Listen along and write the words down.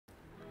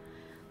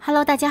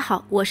Hello， 大家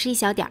好，我是一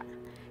小点儿。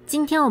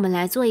今天我们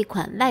来做一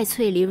款外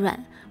脆里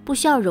软、不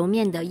需要揉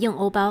面的硬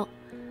欧包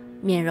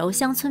——免揉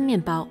乡村面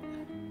包。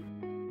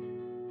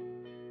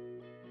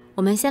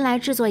我们先来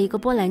制作一个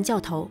波兰酵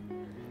头，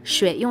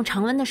水用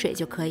常温的水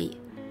就可以，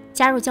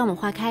加入酵母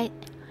化开，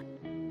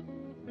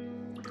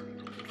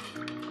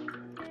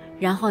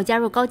然后加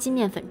入高筋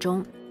面粉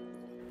中，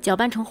搅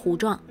拌成糊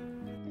状。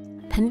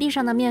盆壁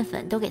上的面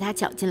粉都给它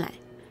搅进来，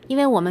因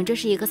为我们这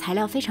是一个材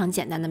料非常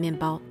简单的面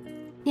包。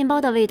面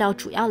包的味道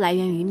主要来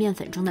源于面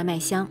粉中的麦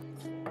香，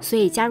所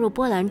以加入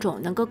波兰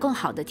种能够更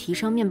好地提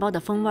升面包的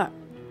风味儿。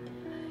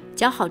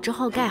搅好之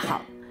后盖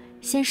好，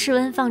先室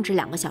温放置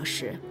2个小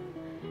时。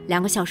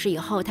2个小时以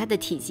后，它的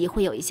体积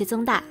会有一些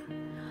增大，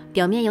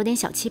表面有点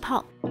小气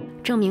泡，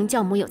证明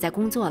酵母有在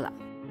工作了。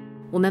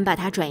我们把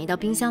它转移到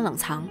冰箱冷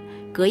藏，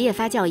隔夜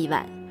发酵1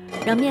晚，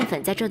让面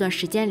粉在这段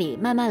时间里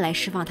慢慢来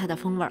释放它的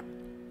风味儿。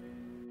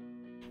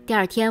第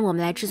二天，我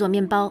们来制作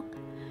面包。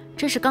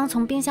这是刚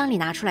从冰箱里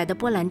拿出来的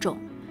波兰种，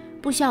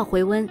不需要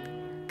回温，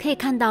可以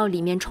看到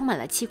里面充满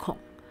了气孔。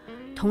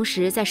同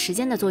时，在时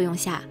间的作用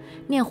下，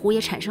面糊也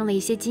产生了一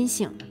些筋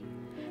性。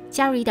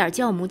加入一点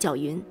酵母搅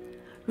匀。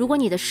如果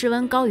你的室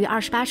温高于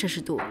28摄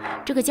氏度，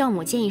这个酵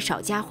母建议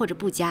少加或者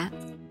不加，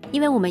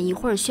因为我们一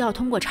会儿需要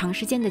通过长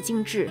时间的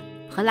静置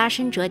和拉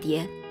伸折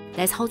叠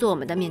来操作我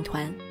们的面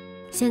团。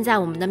现在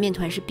我们的面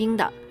团是冰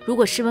的，如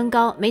果室温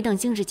高，没等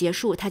静置结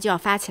束，它就要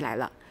发起来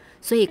了。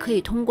所以可以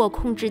通过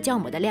控制酵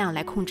母的量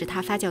来控制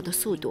它发酵的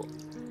速度。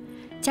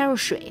加入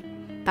水，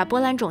把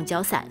波兰种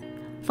搅散，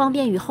方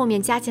便与后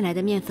面加进来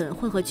的面粉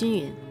混合均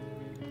匀。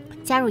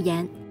加入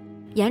盐，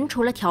盐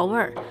除了调味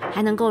儿，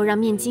还能够让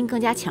面筋更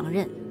加强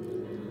韧。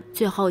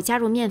最后加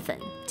入面粉，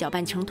搅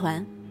拌成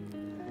团。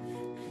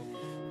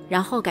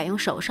然后改用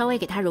手稍微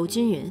给它揉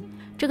均匀。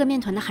这个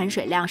面团的含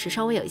水量是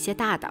稍微有一些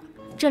大的，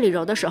这里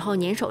揉的时候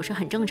粘手是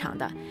很正常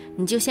的，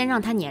你就先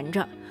让它粘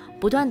着。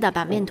不断地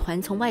把面团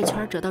从外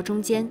圈折到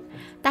中间，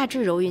大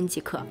致揉匀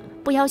即可，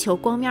不要求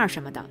光面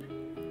什么的，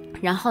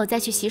然后再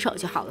去洗手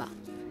就好了。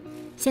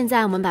现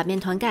在我们把面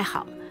团盖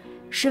好，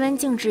室温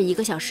静置1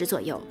个小时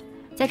左右。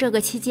在这个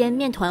期间，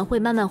面团会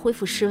慢慢恢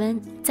复室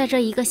温。在这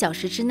1个小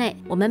时之内，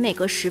我们每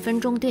隔10分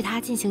钟对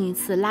它进行一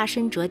次拉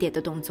伸折叠的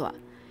动作。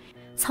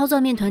操作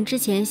面团之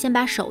前，先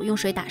把手用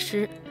水打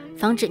湿，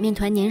防止面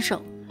团粘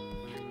手。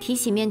提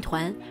起面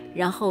团，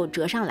然后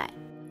折上来，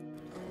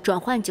转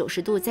换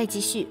90度再继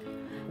续。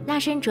拉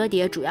伸折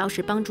叠主要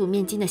是帮助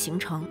面筋的形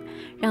成，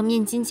让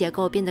面筋结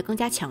构变得更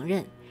加强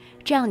韧，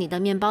这样你的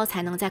面包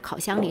才能在烤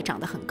箱里长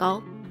得很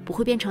高，不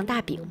会变成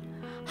大饼。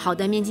好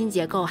的面筋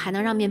结构还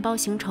能让面包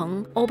形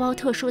成欧包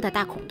特殊的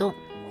大孔洞。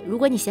如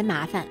果你嫌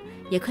麻烦，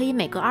也可以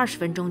每隔20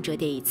分钟折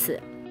叠一次。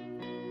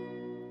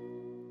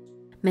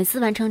每次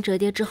完成折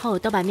叠之后，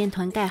都把面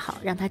团盖好，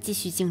让它继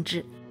续静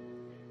置。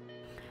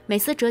每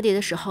次折叠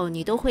的时候，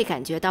你都会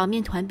感觉到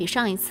面团比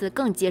上一次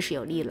更结实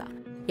有力了，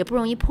也不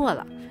容易破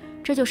了。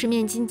这就是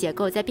面筋结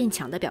构在变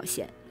强的表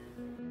现。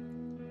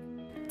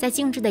在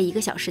静置的1个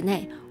小时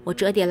内，我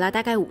折叠了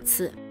大概5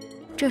次，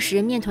这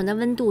时面团的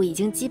温度已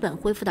经基本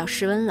恢复到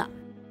室温了。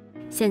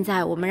现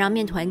在我们让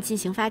面团进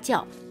行发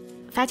酵，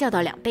发酵到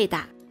2倍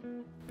大。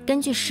根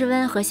据室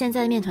温和现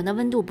在面团的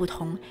温度不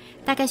同，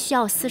大概需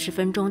要40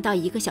分钟到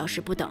1个小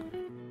时不等。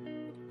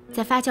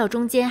在发酵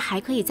中间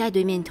还可以再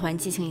对面团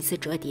进行一次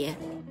折叠，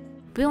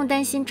不用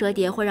担心折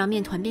叠会让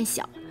面团变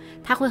小，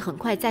它会很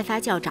快再发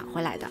酵长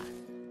回来的。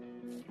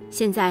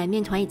现在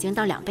面团已经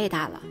到2倍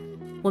大了，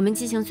我们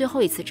进行最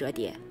后一次折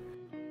叠。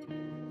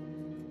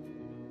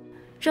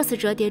这次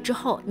折叠之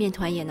后，面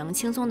团也能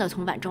轻松地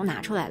从碗中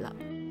拿出来了。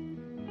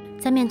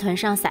在面团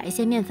上撒一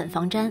些面粉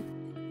防粘，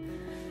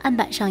案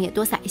板上也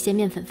多撒一些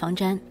面粉防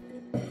粘，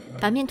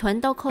把面团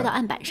倒扣到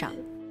案板上，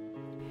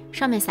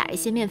上面撒一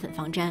些面粉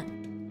防粘。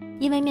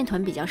因为面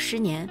团比较湿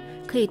黏，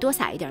可以多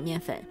撒一点面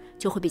粉，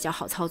就会比较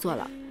好操作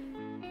了。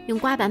用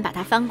刮板把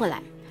它翻过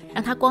来，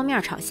让它光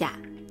面朝下。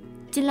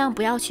尽量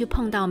不要去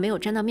碰到没有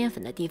沾到面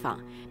粉的地方，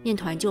面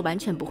团就完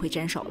全不会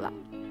沾手了。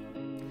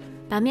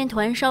把面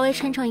团稍微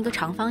抻成一个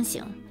长方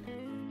形，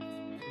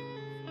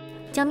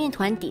将面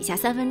团底下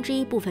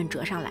1/3部分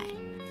折上来，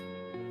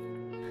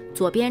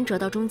左边折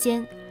到中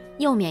间，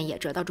右面也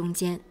折到中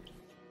间，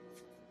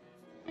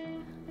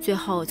最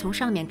后从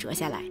上面折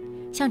下来，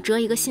像折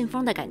一个信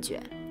封的感觉。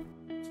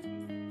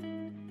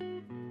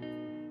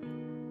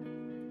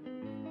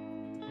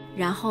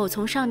然后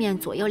从上面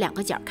左右2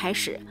个角开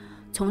始，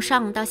从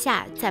上到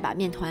下再把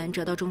面团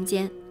折到中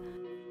间。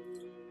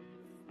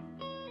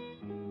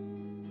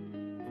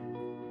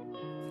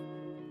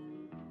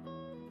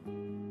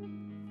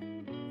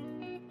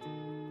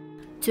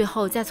最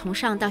后再从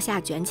上到下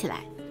卷起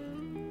来，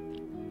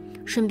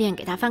顺便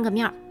给它翻个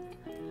面儿，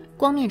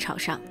光面朝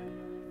上，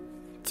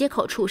接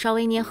口处稍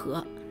微捏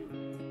合，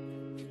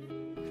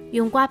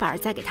用刮板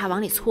再给它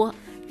往里搓，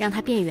让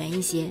它变圆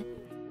一些。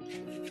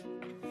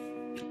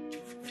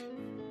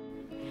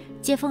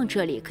接缝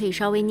这里可以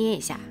稍微捏一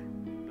下。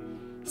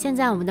现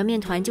在我们的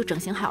面团就整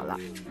形好了，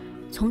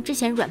从之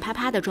前软趴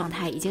趴的状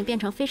态已经变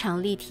成非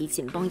常立体、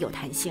紧绷、有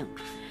弹性，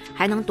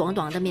还能短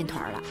短的面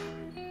团了。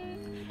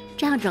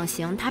这样整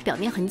形它表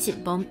面很紧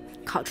绷，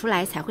烤出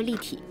来才会立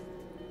体。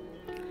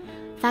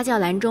发酵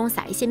篮中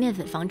撒一些面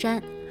粉防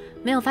粘，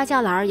没有发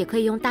酵篮也可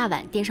以用大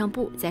碗垫上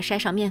布，再筛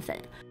上面粉，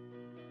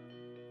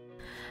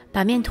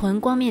把面团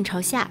光面朝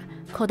下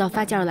扣到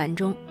发酵篮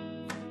中，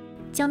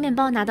将面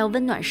包拿到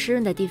温暖湿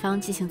润的地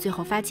方进行最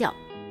后发酵。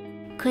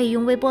可以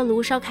用微波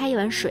炉烧开一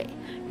碗水，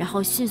然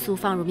后迅速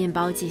放入面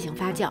包进行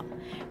发酵，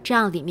这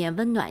样里面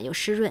温暖又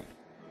湿润。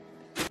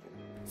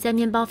在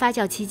面包发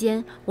酵期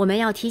间，我们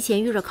要提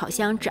前预热烤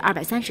箱至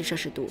230摄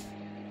氏度，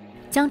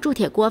将铸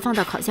铁锅放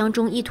到烤箱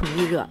中一同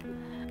预热，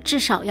至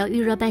少要预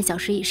热半小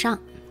时以上。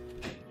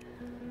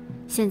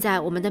现在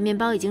我们的面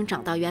包已经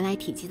长到原来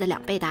体积的2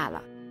倍大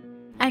了，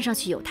按上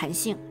去有弹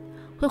性，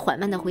会缓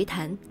慢的回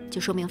弹，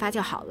就说明发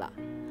酵好了。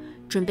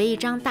准备一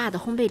张大的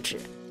烘焙纸，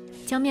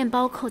将面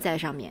包扣在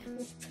上面，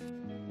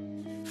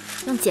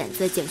用剪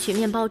子剪去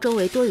面包周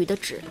围多余的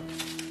纸，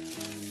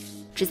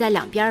只在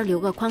两边留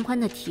个宽宽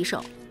的提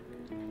手，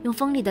用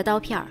锋利的刀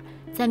片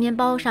在面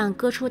包上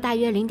割出大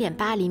约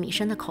0.8厘米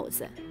深的口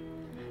子，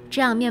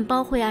这样面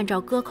包会按照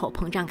割口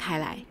膨胀开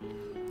来，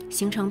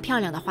形成漂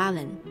亮的花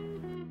纹。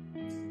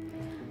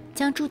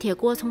将铸铁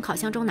锅从烤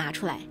箱中拿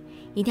出来，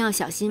一定要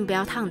小心不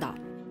要烫到。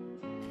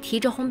提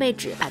着烘焙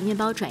纸把面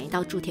包转移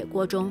到铸铁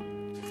锅中，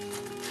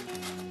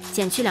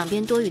剪去两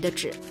边多余的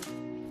纸，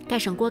盖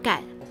上锅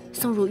盖，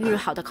送入预热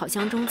好的烤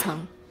箱中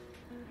层。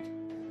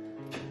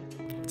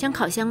将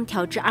烤箱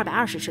调至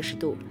220摄氏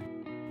度，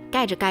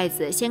盖着盖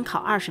子先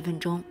烤20分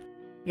钟，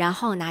然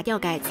后拿掉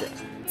盖子，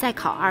再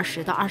烤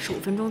20到25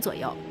分钟左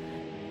右，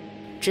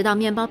直到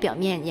面包表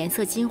面颜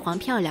色金黄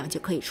漂亮就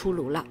可以出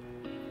炉了。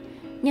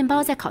面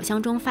包在烤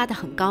箱中发得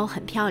很高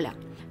很漂亮，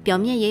表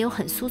面也有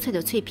很酥脆的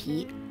脆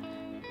皮。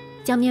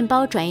将面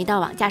包转移到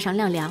网架上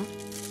晾凉。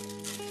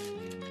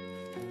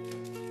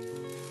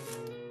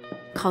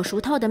烤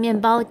熟透的面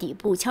包底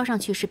部敲上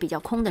去是比较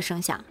空的声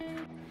响。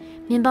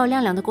面包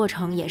晾凉的过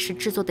程也是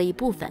制作的一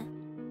部分，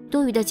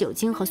多余的酒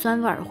精和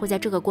酸味会在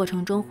这个过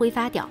程中挥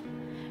发掉，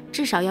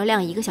至少要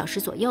晾1个小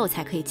时左右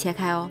才可以切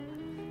开哦。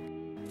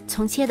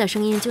从切的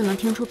声音就能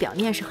听出表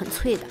面是很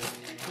脆的，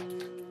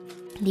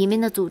里面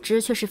的组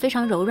织却是非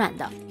常柔软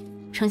的，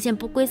呈现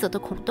不规则的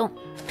孔洞。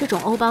这种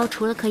欧包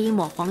除了可以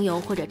抹黄油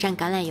或者蘸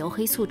橄榄油、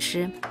黑醋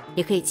吃，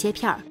也可以切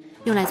片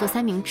用来做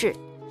三明治，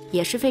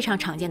也是非常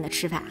常见的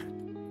吃法。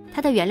它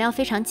的原料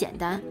非常简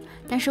单，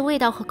但是味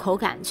道和口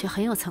感却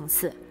很有层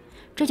次，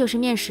这就是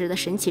面食的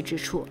神奇之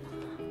处。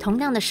同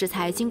样的食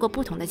材经过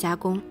不同的加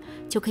工，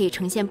就可以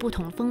呈现不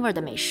同风味的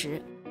美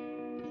食。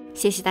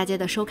谢谢大家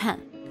的收看，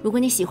如果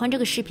你喜欢这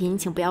个视频，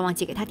请不要忘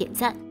记给它点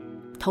赞、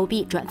投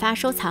币、转发、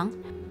收藏，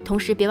同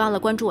时别忘了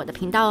关注我的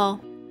频道哦。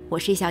我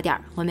是一小点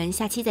儿，我们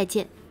下期再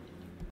见。